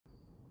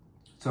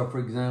So for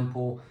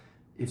example,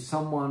 if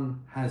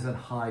someone has a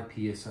high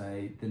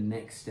PSA, the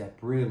next step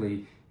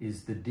really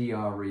is the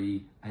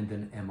DRE and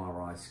an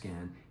MRI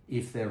scan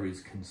if there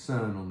is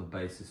concern on the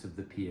basis of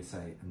the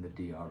PSA and the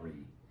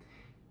DRE.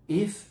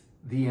 If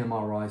the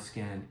MRI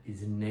scan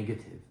is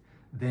negative,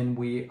 then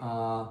we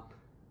are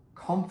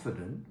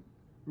confident,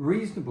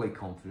 reasonably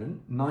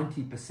confident,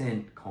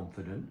 90%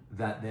 confident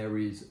that there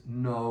is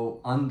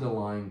no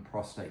underlying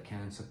prostate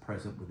cancer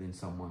present within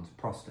someone's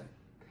prostate.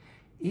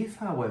 If,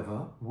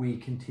 however, we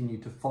continue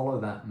to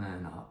follow that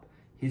man up,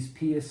 his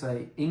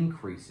PSA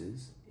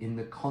increases in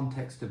the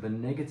context of a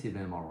negative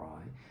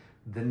MRI,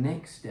 the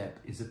next step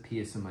is a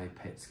PSMA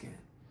PET scan.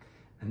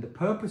 And the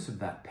purpose of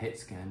that PET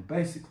scan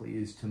basically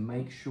is to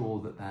make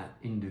sure that that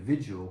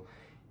individual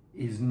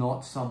is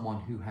not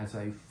someone who has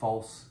a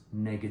false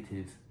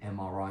negative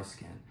MRI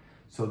scan.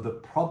 So the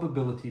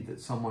probability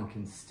that someone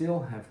can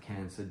still have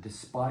cancer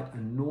despite a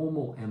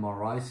normal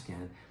MRI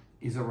scan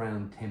is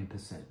around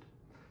 10%.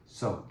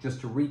 So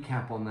just to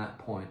recap on that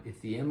point,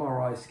 if the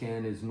MRI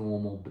scan is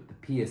normal but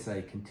the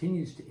PSA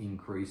continues to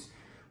increase,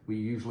 we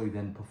usually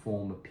then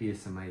perform a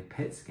PSMA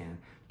PET scan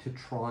to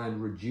try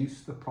and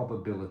reduce the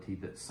probability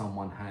that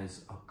someone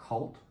has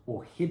occult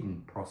or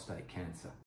hidden prostate cancer.